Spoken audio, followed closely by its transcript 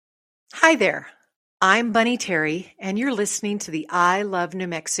Hi there. I'm Bunny Terry, and you're listening to the I Love New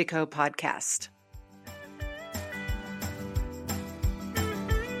Mexico podcast.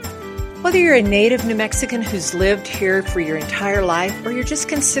 Whether you're a native New Mexican who's lived here for your entire life or you're just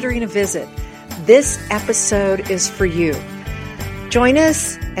considering a visit, this episode is for you. Join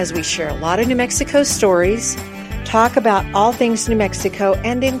us as we share a lot of New Mexico stories, talk about all things New Mexico,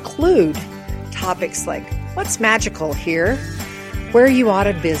 and include topics like what's magical here, where you ought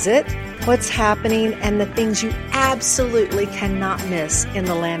to visit, what's happening, and the things you absolutely cannot miss in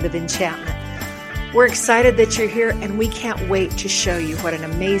the land of enchantment. We're excited that you're here, and we can't wait to show you what an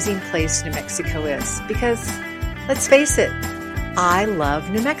amazing place New Mexico is. Because, let's face it, I love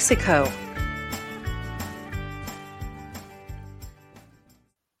New Mexico.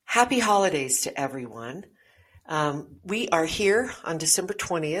 Happy holidays to everyone. We are here on December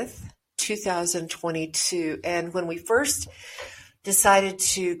 20th, 2022, and when we first decided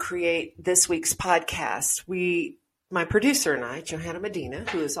to create this week's podcast, my producer and I, Johanna Medina,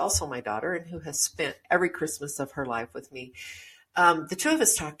 who is also my daughter and who has spent every Christmas of her life with me, the two of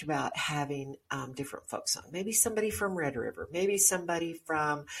us talked about having different folks on. Maybe somebody from Red River, maybe somebody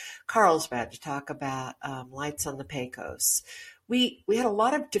from Carlsbad to talk about lights on the Pecos. We had a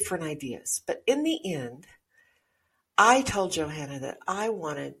lot of different ideas, but in the end, I told Johanna that I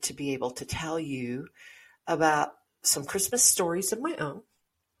wanted to be able to tell you about some Christmas stories of my own,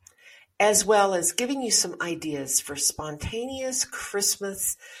 as well as giving you some ideas for spontaneous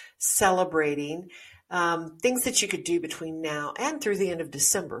Christmas celebrating, things that you could do between now and through the end of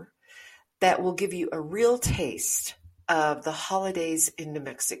December that will give you a real taste of the holidays in New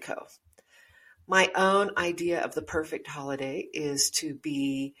Mexico. My own idea of the perfect holiday is to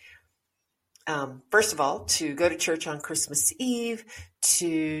be first of all, to go to church on Christmas Eve,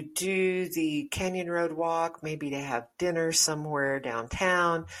 to do the Canyon Road walk, maybe to have dinner somewhere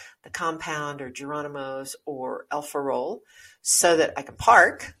downtown, the Compound or Geronimo's or El Farol, so that I can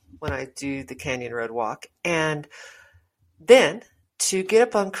park when I do the Canyon Road walk, and then to get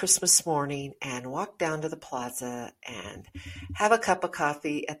up on Christmas morning and walk down to the plaza and have a cup of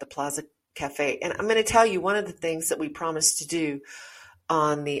coffee at the Plaza Cafe. And I'm going to tell you one of the things that we promised to do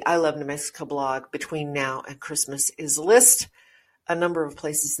on the I Love New Mexico blog between now and Christmas is list a number of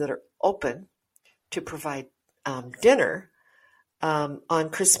places that are open to provide dinner on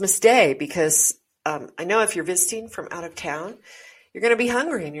Christmas Day, because I know if you're visiting from out of town, you're going to be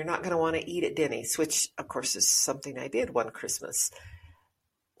hungry and you're not going to want to eat at Denny's, which of course is something I did one Christmas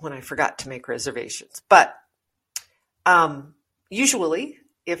when I forgot to make reservations. But usually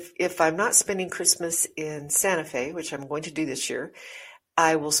if I'm not spending Christmas in Santa Fe, which I'm going to do this year,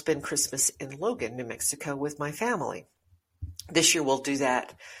 I will spend Christmas in Logan, New Mexico with my family. This year we'll do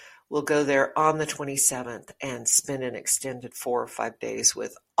that. We'll go there on the 27th and spend an extended 4 or 5 days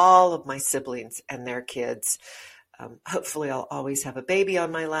with all of my siblings and their kids. Hopefully I'll always have a baby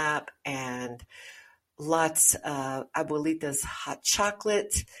on my lap and lots of abuelita's hot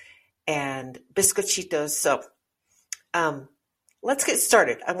chocolate and bizcochitos. So let's get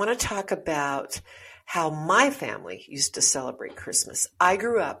started. I want to talk about how my family used to celebrate Christmas. I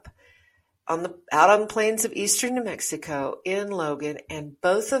grew up out on the plains of eastern New Mexico in Logan, and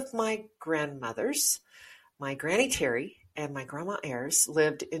both of my grandmothers, my Granny Terry and my Grandma Ayers,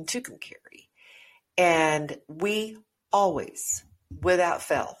 lived in Tucumcari. And we always, without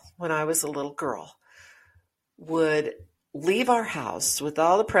fail, when I was a little girl, would leave our house with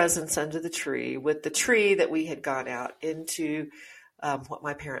all the presents under the tree, with the tree that we had gone out into what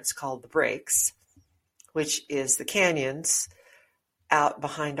my parents called the breaks, which is the canyons out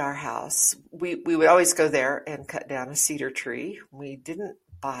behind our house. We would always go there and cut down a cedar tree. We didn't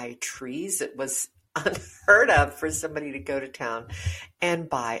buy trees. It was unheard of for somebody to go to town and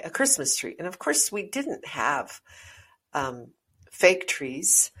buy a Christmas tree. And of course, we didn't have fake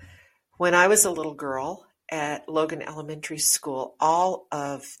trees. When I was a little girl at Logan Elementary School, all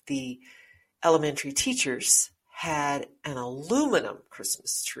of the elementary teachers had an aluminum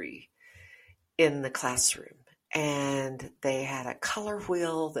Christmas tree in the classroom, and they had a color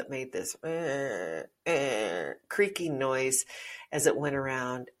wheel that made this creaking noise as it went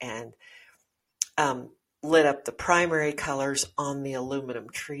around and lit up the primary colors on the aluminum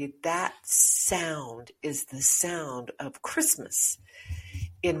tree. That sound is the sound of Christmas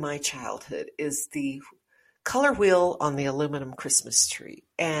in my childhood, is the color wheel on the aluminum Christmas tree.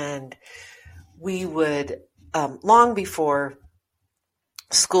 And we would, long before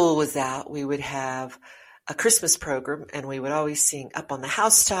school was out, we would have a Christmas program, and we would always sing Up on the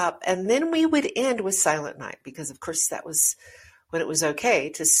Housetop, and then we would end with Silent Night, because of course that was when it was okay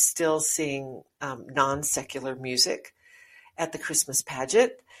to still sing non-secular music at the Christmas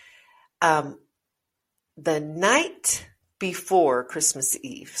pageant. the night before Christmas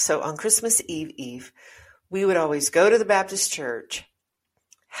Eve, so on Christmas Eve, we would always go to the Baptist church,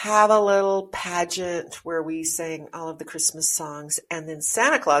 have a little pageant where we sang all of the Christmas songs, and then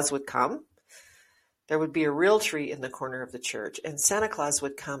Santa Claus would come. There would be a real tree in the corner of the church, and Santa Claus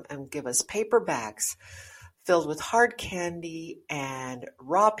would come and give us paper bags filled with hard candy and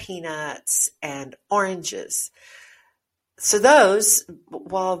raw peanuts and oranges. So those,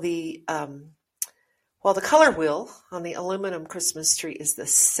 while the color wheel on the aluminum Christmas tree is the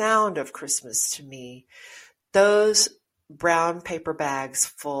sound of Christmas to me, those brown paper bags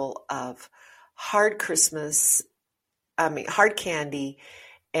full of hard candy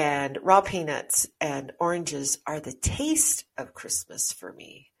and raw peanuts and oranges are the taste of Christmas for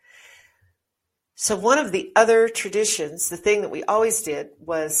me. So one of the other traditions, the thing that we always did,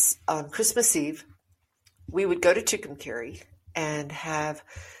 was on Christmas Eve, we would go to Tucumcari and have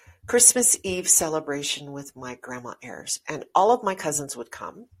Christmas Eve celebration with my grandma Ayres. And all of my cousins would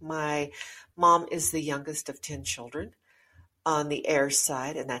come. My mom is the youngest of 10 children on the Ayres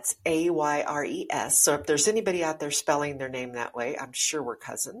side, and that's Ayres. So if there's anybody out there spelling their name that way, I'm sure we're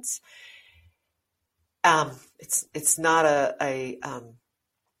cousins. It's not a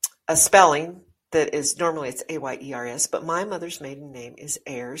spelling that is normally it's Ayers, but my mother's maiden name is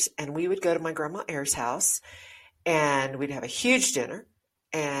Ayres, and we would go to my grandma Ayres' house, and we'd have a huge dinner,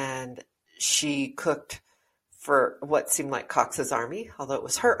 and she cooked for what seemed like Cox's army, although it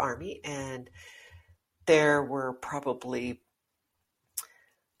was her army, and there were probably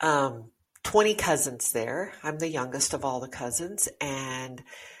 20 cousins there. I'm the youngest of all the cousins, and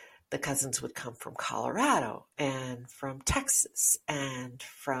the cousins would come from Colorado and from Texas and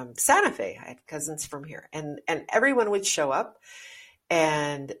from Santa Fe. I had cousins from here, and everyone would show up,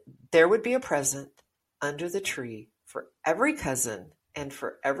 and there would be a present under the tree for every cousin and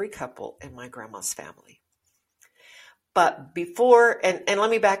for every couple in my grandma's family. But before, and let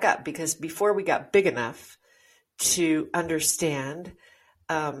me back up, because before we got big enough to understand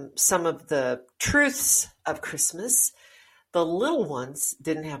some of the truths of Christmas, the little ones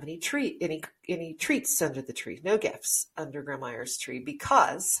didn't have any treats under the tree, no gifts under Grandma Ayres' tree,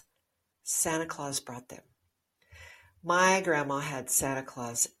 because Santa Claus brought them. My grandma had Santa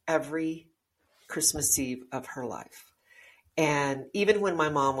Claus every Christmas Eve of her life. And even when my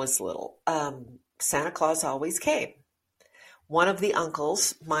mom was little, Santa Claus always came. One of the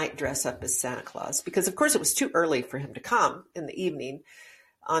uncles might dress up as Santa Claus, because of course it was too early for him to come in the evening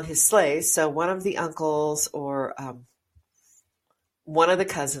on his sleigh. So one of the uncles or one of the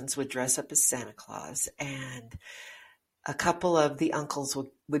cousins would dress up as Santa Claus, and a couple of the uncles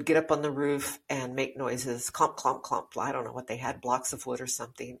would get up on the roof and make noises, clomp, clomp, clomp. I don't know what they had, blocks of wood or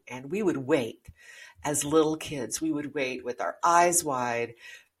something. And we would wait as little kids. We would wait with our eyes wide,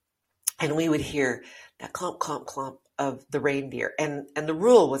 and we would hear that clomp, clomp, clomp of the reindeer. And the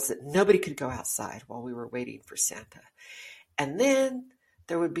rule was that nobody could go outside while we were waiting for Santa. And then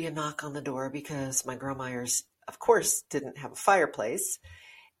there would be a knock on the door, because my grandma Ayres, of course, didn't have a fireplace,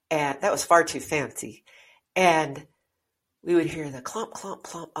 and that was far too fancy. And we would hear the clomp, clomp,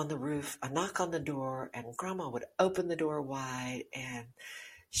 clomp on the roof, a knock on the door, and Grandma would open the door wide, and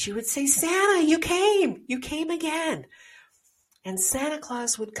she would say, "Santa, you came again." And Santa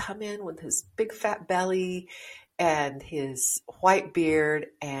Claus would come in with his big fat belly and his white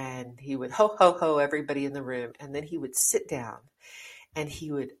beard, and he would ho, ho, ho everybody in the room, and then he would sit down, and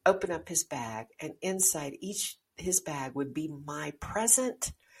he would open up his bag, and inside his bag would be my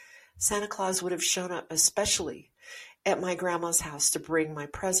present. Santa Claus would have shown up especially at my grandma's house to bring my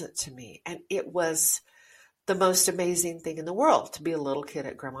present to me. And it was the most amazing thing in the world to be a little kid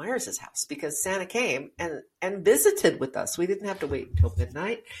at Grandma Ayres' house, because Santa came and visited with us. We didn't have to wait until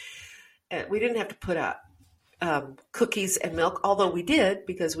midnight. We didn't have to put out cookies and milk, although we did,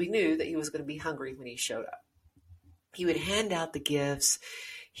 because we knew that he was going to be hungry when he showed up. He would hand out the gifts.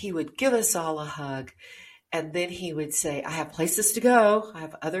 He would give us all a hug. And then he would say, "I have places to go. I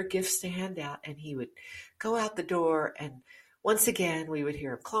have other gifts to hand out." And he would go out the door. And once again, we would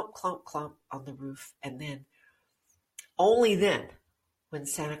hear a clomp, clomp, clomp on the roof. And then, only then, when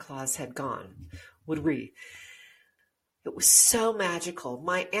Santa Claus had gone, would we. It was so magical.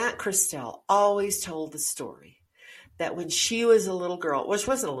 My Aunt Christelle always told the story that when she was a little girl, well, she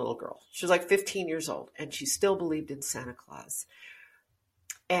wasn't a little girl. She was like 15 years old, and she still believed in Santa Claus.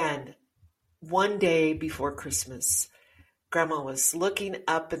 And one day before Christmas, Grandma was looking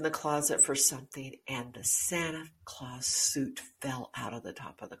up in the closet for something, and the Santa Claus suit fell out of the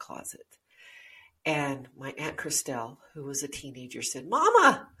top of the closet. And my Aunt Christelle, who was a teenager, said,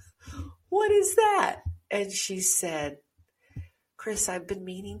 "Mama, what is that?" And she said, Chris, I've been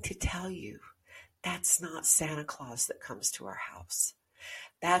meaning to tell you, that's not Santa Claus that comes to our house.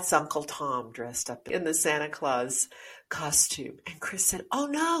 That's Uncle Tom dressed up in the Santa Claus costume. And Chris said, oh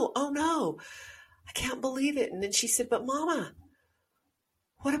no, I can't believe it. And then she said, but Mama,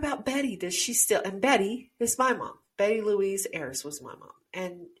 what about Betty? Does she still? And Betty is my mom. Betty Louise Ayers was my mom.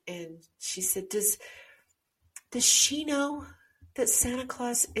 And she said, does she know that Santa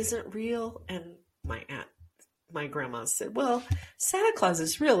Claus isn't real? And my grandma said, well, Santa Claus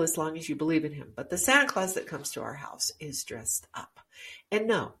is real as long as you believe in him. But the Santa Claus that comes to our house is dressed up. And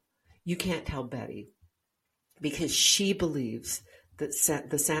no, you can't tell Betty, because she believes that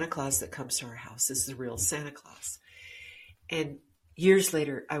the Santa Claus that comes to our house is the real Santa Claus. And years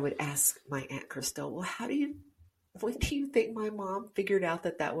later, I would ask my Aunt Christelle, well, when do you think my mom figured out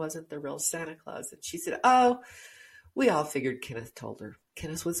that wasn't the real Santa Claus? And she said, oh, we all figured Kenneth told her.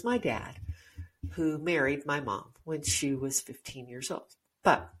 Kenneth was my dad, who married my mom when she was 15 years old.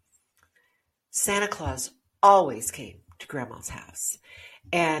 But Santa Claus always came to Grandma's house.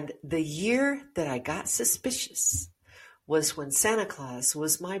 And the year that I got suspicious was when Santa Claus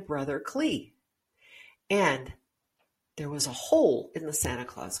was my brother Clee. And there was a hole in the Santa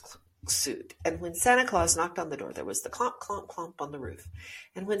Claus suit. And when Santa Claus knocked on the door, there was the clomp, clomp, clomp on the roof.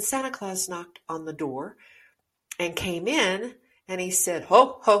 And when Santa Claus knocked on the door and came in and he said,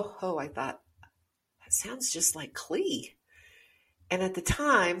 ho, ho, ho, I thought, that sounds just like Clee. And at the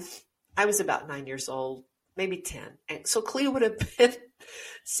time, I was about 9 years old, maybe 10. And so Clee would have been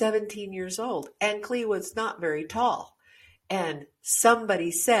 17 years old. And Clee was not very tall. And somebody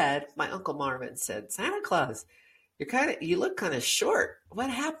said, my Uncle Marvin said, Santa Claus, you look kind of short. What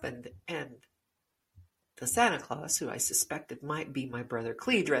happened? And the Santa Claus, who I suspected might be my brother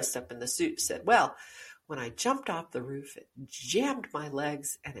Clee dressed up in the suit, said, well, when I jumped off the roof, it jammed my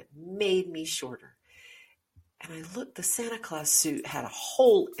legs and it made me shorter. And I looked, the Santa Claus suit had a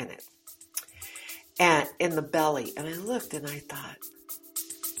hole in it and in the belly. And I looked and I thought,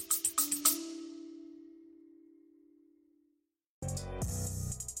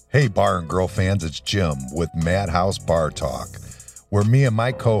 hey, Bar and Grill fans, it's Jim with Madhouse Bar Talk, where me and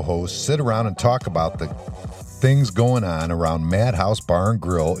my co-hosts sit around and talk about the things going on around Madhouse Bar and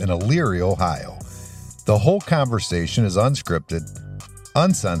Grill in Elyria, Ohio. The whole conversation is unscripted,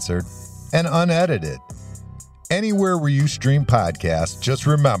 uncensored, and unedited. Anywhere where you stream podcasts, just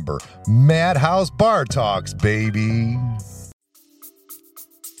remember, Madhouse Bar Talks, baby.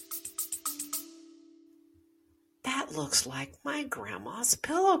 that looks like my grandma's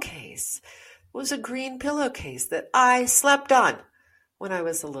pillowcase. It was a green pillowcase that I slept on when I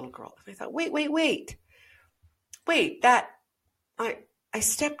was a little girl. And I thought, wait, I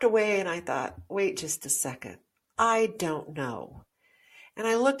stepped away and I thought, wait just a second. I don't know. And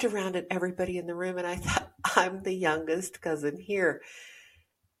I looked around at everybody in the room and I thought, I'm the youngest cousin here.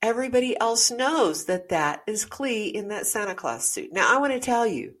 Everybody else knows that that is Clee in that Santa Claus suit. Now, I want to tell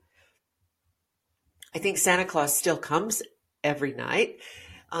you, I think Santa Claus still comes every night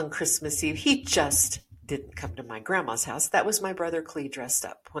on Christmas Eve. He just didn't come to my grandma's house. That was my brother Clee dressed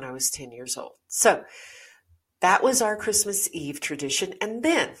up when I was 10 years old. So that was our Christmas Eve tradition. And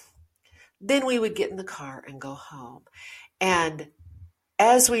then we would get in the car and go home. And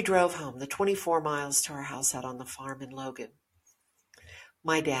as we drove home, the 24 miles to our house out on the farm in Logan,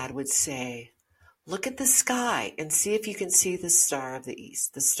 my dad would say, look at the sky and see if you can see the star of the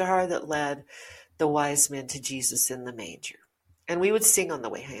east, the star that led the wise men to Jesus in the manger. And we would sing on the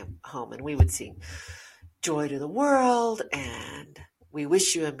way home, and we would sing Joy to the World, and We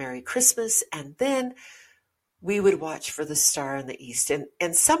Wish You a Merry Christmas, and then we would watch for the star in the east.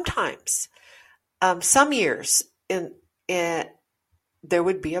 And sometimes, some years, there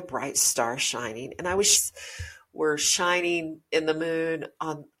would be a bright star shining, and I wish we're shining in the moon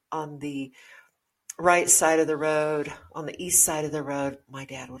on the right side of the road, on the east side of the road. My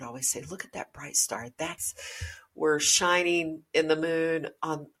dad would always say, look at that bright star. We're shining in the moon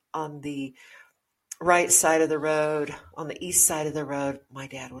on the right side of the road, on the east side of the road. My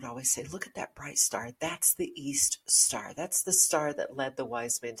dad would always say, look at that bright star. That's the east star. That's the star that led the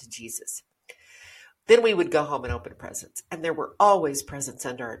wise men to Jesus. Then we would go home and open presents, and there were always presents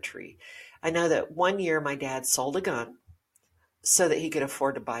under our tree. I know that one year my dad sold a gun so that he could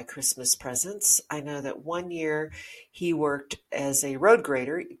afford to buy Christmas presents. I know that one year he worked as a road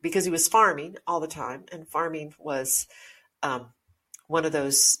grader because he was farming all the time, and farming was one of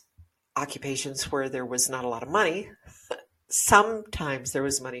those occupations where there was not a lot of money. Sometimes there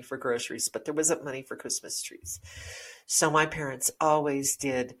was money for groceries, but there wasn't money for Christmas trees. So my parents always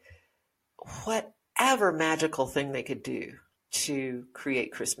did whatever magical thing they could do to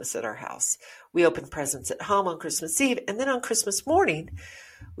create Christmas at our house. We opened presents at home on Christmas Eve, and then on Christmas morning,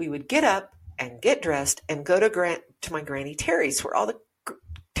 we would get up and get dressed and go to my Granny Terry's, where all the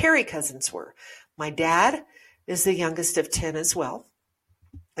Terry cousins were. My dad is the youngest of 10 as well,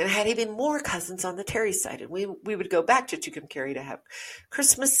 and I had even more cousins on the Terry side, and we would go back to Tucumcari to have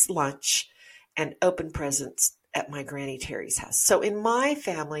Christmas lunch and open presents at my Granny Terry's house. So in my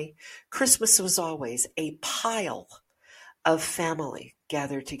family, Christmas was always a pile of family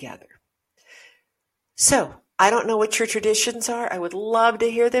gathered together. So I don't know what your traditions are. I would love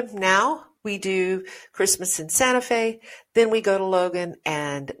to hear them. Now we do Christmas in Santa Fe, then we go to Logan,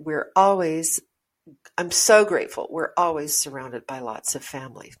 and I'm so grateful. We're always surrounded by lots of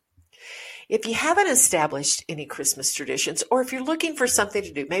family. If you haven't established any Christmas traditions, or if you're looking for something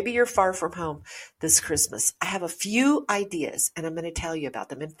to do, maybe you're far from home this Christmas, I have a few ideas, and I'm going to tell you about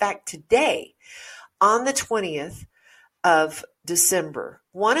them. In fact, today, on the 20th of December,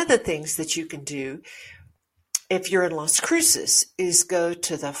 one of the things that you can do if you're in Las Cruces is go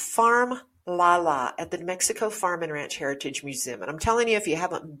to the Farm La La at the New Mexico Farm and Ranch Heritage Museum. And I'm telling you, if you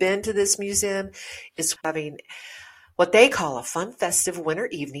haven't been to this museum, it's having what they call a fun, festive winter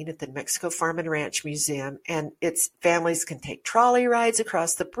evening at the New Mexico Farm and Ranch Museum. And families can take trolley rides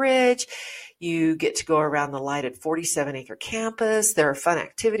across the bridge. You get to go around the lighted 47-acre campus. There are fun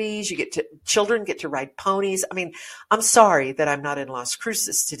activities. Children get to ride ponies. I mean, I'm sorry that I'm not in Las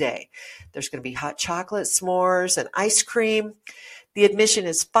Cruces today. There's going to be hot chocolate, s'mores, and ice cream. The admission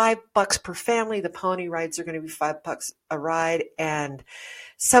is $5 per family. The pony rides are going to be $5 a ride. And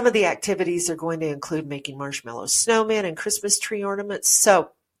some of the activities are going to include making marshmallow snowmen and Christmas tree ornaments.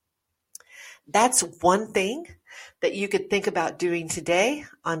 So that's one thing that you could think about doing today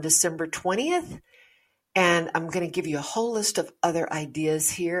on December 20th. And I'm going to give you a whole list of other ideas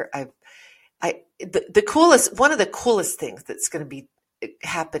here. One of the coolest things that's going to be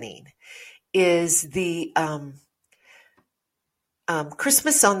happening is the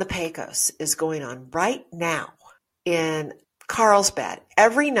Christmas on the Pecos is going on right now in Carlsbad.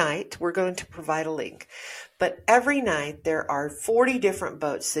 Every night, we're going to provide a link, but every night there are 40 different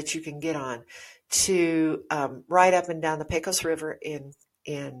boats that you can get on to ride up and down the Pecos River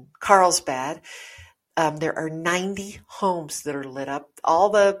in Carlsbad. There are 90 homes that are lit up. All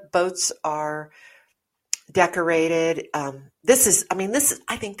the boats are decorated. I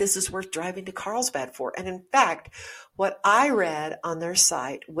think this is worth driving to Carlsbad for. And in fact, what I read on their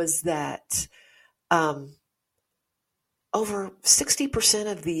site was that over 60%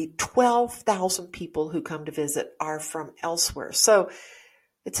 of the 12,000 people who come to visit are from elsewhere. So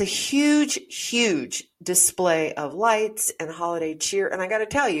it's a huge, huge display of lights and holiday cheer. And I got to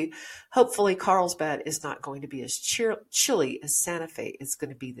tell you, hopefully Carlsbad is not going to be as chilly as Santa Fe is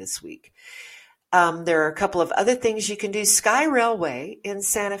going to be this week. There are a couple of other things you can do. Sky Railway in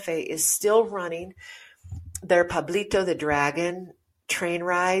Santa Fe is still running their Pablito the Dragon train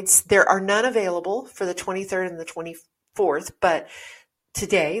rides. There are none available for the 23rd and the 24th, but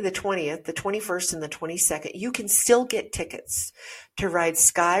today, the 20th, the 21st, and the 22nd, you can still get tickets to ride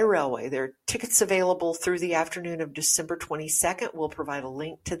Sky Railway. There are tickets available through the afternoon of December 22nd. We'll provide a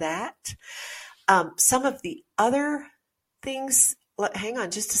link to that. Some of the other things, hang on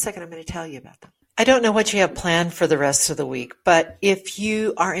just a second, I'm going to tell you about them. I don't know what you have planned for the rest of the week, but if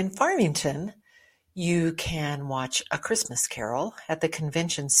you are in Farmington, you can watch A Christmas Carol at the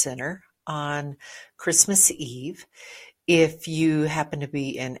Convention Center on Christmas Eve. If you happen to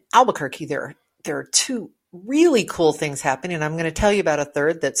be in Albuquerque, there are two really cool things happening, and I'm going to tell you about a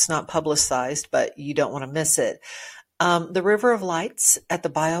third that's not publicized, but you don't want to miss it. The River of Lights at the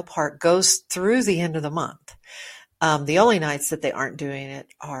Biopark goes through the end of the month. The only nights that they aren't doing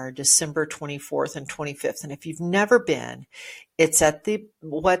it are December 24th and 25th. And if you've never been, it's at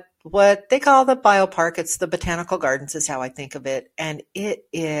what they call the Biopark. It's the Botanical Gardens is how I think of it. And it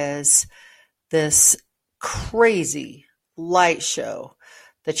is this crazy light show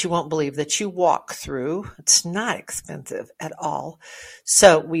that you won't believe, that you walk through. It's not expensive at all.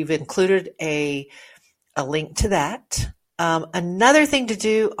 So we've included a link to that. Another thing to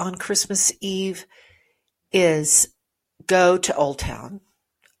do on Christmas Eve is go to Old Town.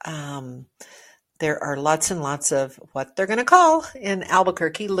 There are lots and lots of what they're going to call in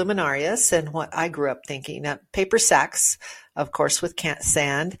Albuquerque luminarias, and what I grew up thinking, paper sacks, of course, with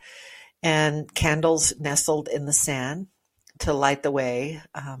sand and candles nestled in the sand to light the way.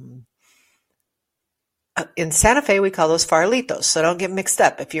 In Santa Fe, we call those farolitos, so don't get mixed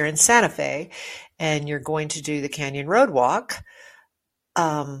up. If you're in Santa Fe and you're going to do the Canyon Road Walk,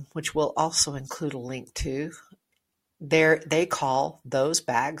 which we'll also include a link to, they call those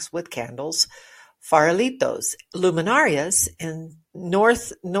bags with candles Farolitos. Luminarias in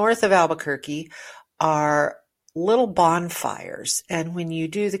north of Albuquerque are little bonfires. And when you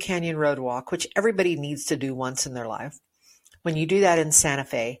do the Canyon Road Walk, which everybody needs to do once in their life, when you do that in Santa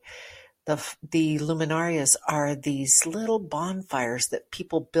Fe, the luminarias are these little bonfires that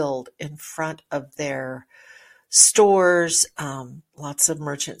people build in front of their stores. Lots of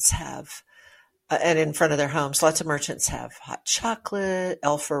merchants have, and in front of their homes, lots of merchants have hot chocolate.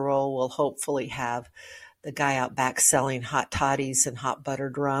 El Farol will hopefully have the guy out back selling hot toddies and hot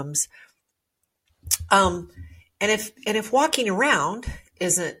buttered rums. And if walking around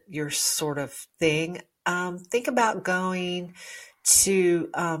isn't your sort of thing, think about going to,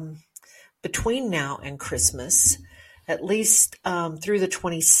 between now and Christmas, at least through the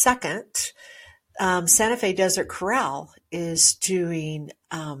 22nd, Santa Fe Desert Corral is doing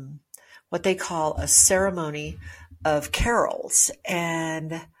what they call a ceremony of carols.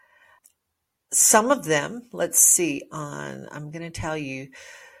 And some of them, let's see, I'm going to tell you.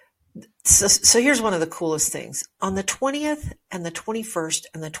 So here's one of the coolest things. On the 20th and the 21st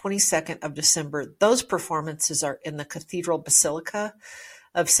and the 22nd of December, those performances are in the Cathedral Basilica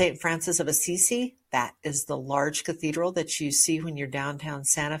of St. Francis of Assisi. That is the large cathedral that you see when you're downtown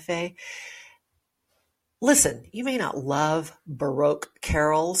Santa Fe. Listen, you may not love Baroque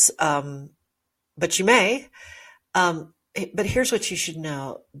carols, but you may. But here's what you should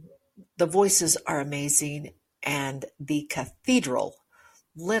know. The voices are amazing, and the cathedral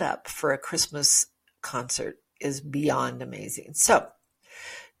lit up for a Christmas concert is beyond amazing. So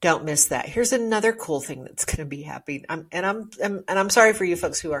don't miss that. Here's another cool thing that's going to be happening. I'm sorry for you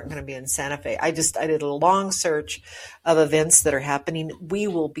folks who aren't going to be in Santa Fe. I did a long search of events that are happening. We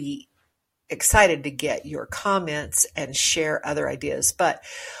will be excited to get your comments and share other ideas. But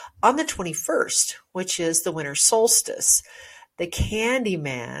on the 21st, which is the winter solstice, the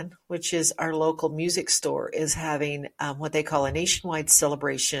Candyman, which is our local music store, is having what they call a nationwide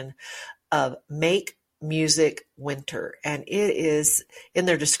celebration of Make Music Winter. And it is, in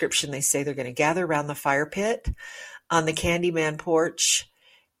their description, they say they're going to gather around the fire pit on the Candyman porch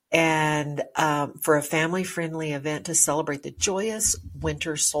and for a family-friendly event to celebrate the joyous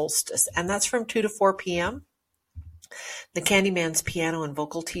winter solstice. And that's from 2 to 4 p.m. The Candyman's piano and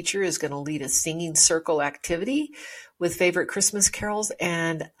vocal teacher is going to lead a singing circle activity with favorite Christmas carols.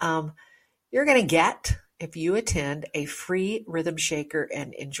 And you're going to get, if you attend, a free rhythm shaker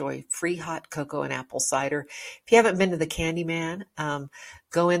and enjoy free hot cocoa and apple cider. If you haven't been to the Candyman,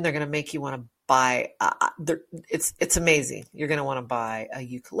 go in. They're going to make you want to buy. It's amazing. You're going to want to buy a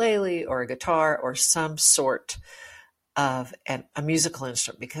ukulele or a guitar or some sort of a musical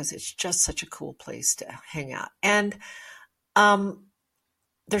instrument because it's just such a cool place to hang out. And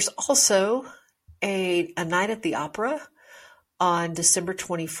there's also a night at the opera on December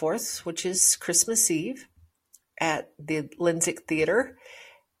 24th, which is Christmas Eve at the Lindsay Theater.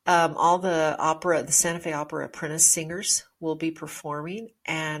 All the Santa Fe Opera apprentice singers will be performing.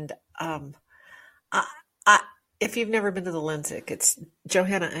 And if you've never been to the Lindsay,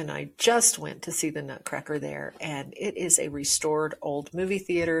 Johanna and I just went to see the Nutcracker there, and it is a restored old movie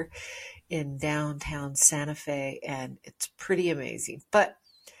theater in downtown Santa Fe, and it's pretty amazing. But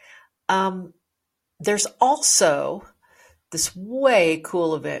there's also this way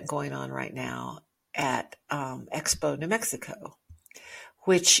cool event going on right now at Expo New Mexico,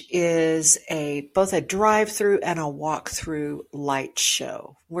 which is both a drive-through and a walk-through light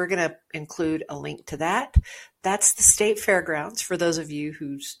show. We're going to include a link to that. That's the state fairgrounds, for those of you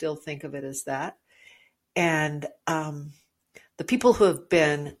who still think of it as that. And the people who have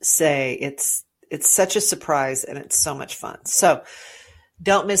been say it's such a surprise and it's so much fun. So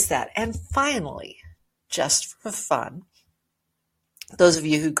don't miss that. And finally, just for fun, those of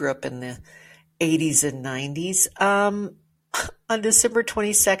you who grew up in the 80s and 90s, on December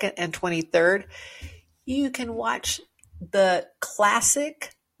 22nd and 23rd, you can watch the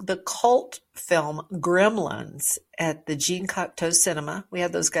cult film Gremlins at the Jean Cocteau Cinema. We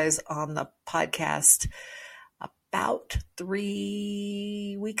had those guys on the podcast about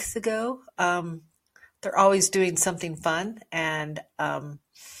 3 weeks ago. They're always doing something fun, and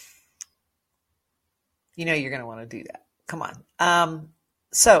you're going to want to do that. Come on.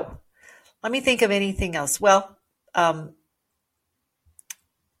 So let me think of anything else. Well,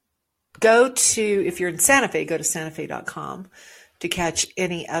 if you're in Santa Fe, go to santafe.com to catch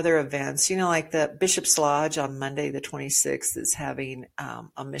any other events. Like the Bishop's Lodge on Monday, the 26th, is having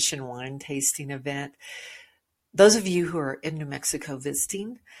a mission wine tasting event. Those of you who are in New Mexico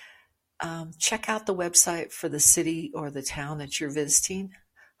visiting, check out the website for the city or the town that you're visiting.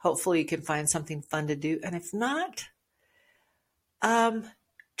 Hopefully you can find something fun to do. And if not,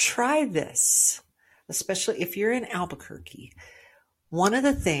 try this. especially if you're in Albuquerque, one of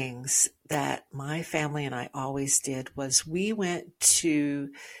the things that my family and I always did was we went to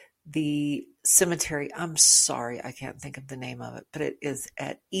the cemetery. I'm sorry, I can't think of the name of it, but it is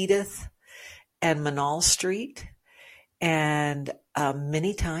at Edith and Manal Street. And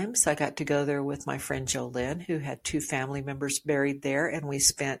many times I got to go there with my friend Jo Lynn, who had 2 family members buried there. And we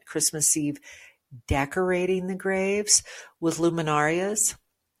spent Christmas Eve decorating the graves with luminarias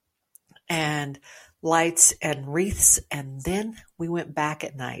and lights and wreaths. And then we went back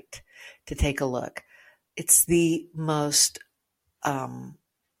at night to take a look. It's the most,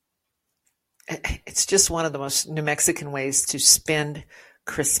 it's just one of the most New Mexican ways to spend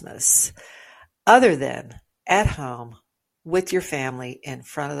Christmas, other than at home with your family in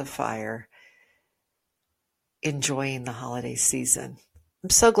front of the fire, enjoying the holiday season. I'm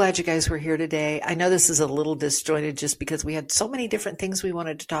so glad you guys were here today. I know this is a little disjointed just because we had so many different things we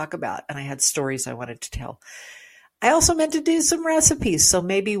wanted to talk about, and I had stories I wanted to tell. I also meant to do some recipes, so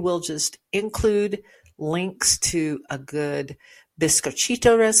maybe we'll just include links to a good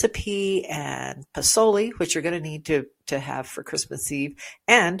bizcochito recipe and pasoli, which you're going to need to have for Christmas Eve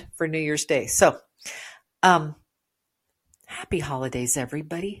and for New Year's Day. So, happy holidays,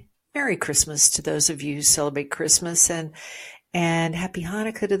 everybody. Merry Christmas to those of you who celebrate Christmas, and happy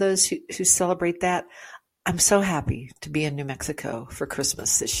Hanukkah to those who celebrate that. I'm so happy to be in New Mexico for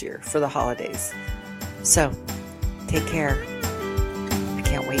Christmas this year, for the holidays. So, take care. I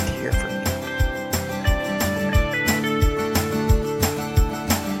can't wait to hear from you.